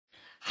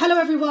Hello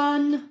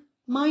everyone,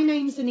 my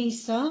name's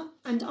Anissa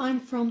and I'm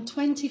from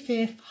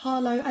 25th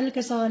Harlow Al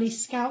Ghazali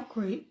Scout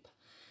Group.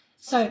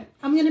 So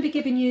I'm going to be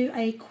giving you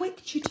a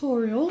quick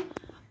tutorial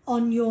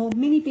on your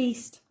mini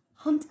beast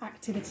hunt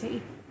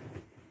activity.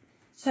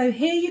 So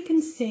here you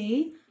can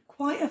see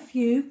quite a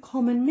few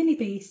common mini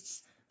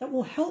beasts that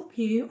will help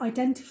you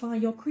identify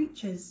your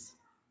creatures.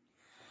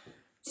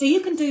 So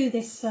you can do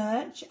this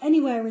search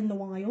anywhere in the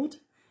wild,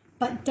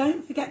 but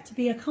don't forget to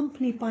be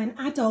accompanied by an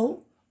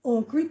adult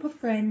or a group of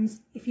friends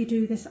if you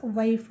do this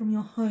away from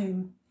your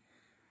home.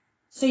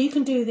 So you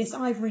can do this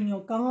either in your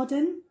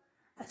garden,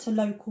 at a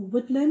local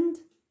woodland,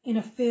 in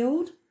a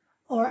field,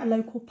 or at a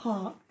local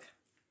park.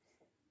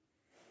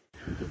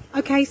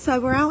 Okay, so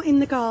we're out in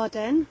the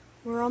garden,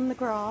 we're on the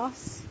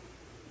grass,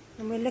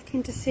 and we're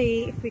looking to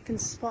see if we can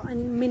spot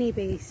any mini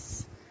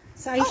beasts.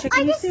 So Aisha,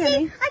 can you see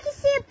any? I can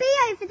see a bee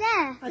over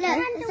there. Okay.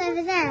 Look, it's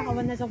over there. Oh,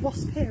 and there's a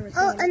wasp here as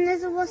well. Oh, and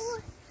there's a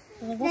wasp.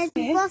 There's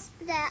a wasp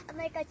there. I'm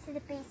going to go to the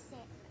bee stick.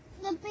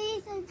 The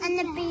bee's over there. And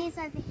the bee's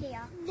over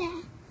here.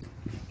 There.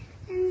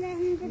 And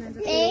then there's a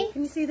bee.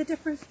 Can you see the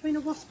difference between a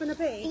wasp and a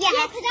bee? Yeah,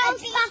 because that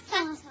would be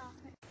fatter.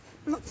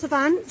 Lots of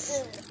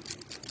ants.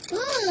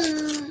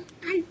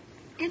 And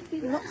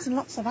everywhere. Lots and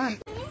lots of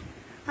ants.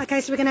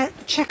 Okay, so we're going to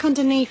check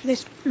underneath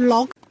this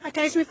log.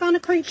 Okay, so we found a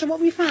creature. What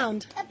have we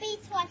found? A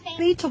beetle, I think.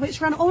 Beetle. It's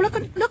run. Oh, look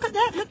at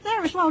that. Look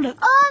there as well. Look.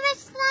 Oh,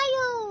 there's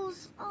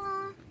snails.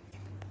 Oh.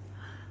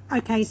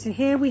 Okay, so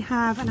here we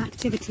have an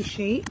activity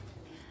sheet.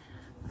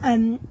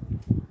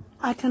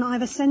 I can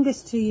either send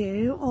this to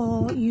you,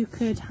 or you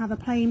could have a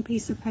plain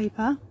piece of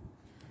paper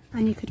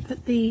and you could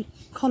put the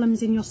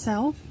columns in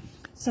yourself.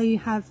 So you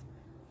have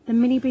the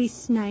mini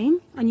beast's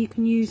name, and you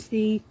can use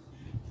the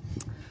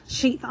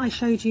sheet that I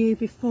showed you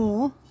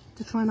before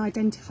to try and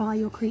identify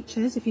your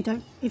creatures if you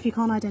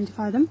can't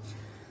identify them.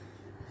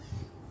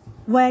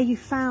 Where you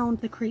found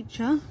the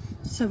creature,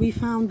 so we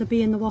found the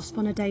bee and the wasp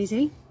on a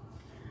daisy.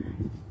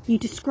 You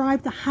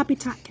describe the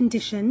habitat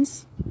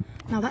conditions.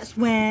 Now that's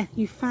where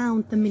you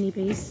found the mini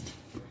beast.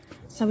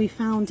 So we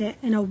found it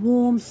in a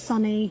warm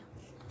sunny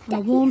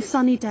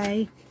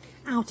day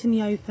out in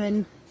the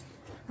open,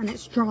 and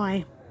it's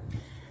dry.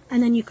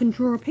 And then you can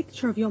draw a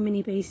picture of your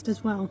mini beast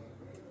as well.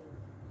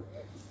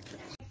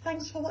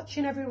 Thanks for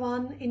watching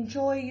everyone.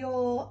 Enjoy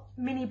your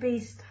mini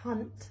beast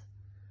hunt.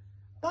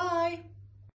 Bye.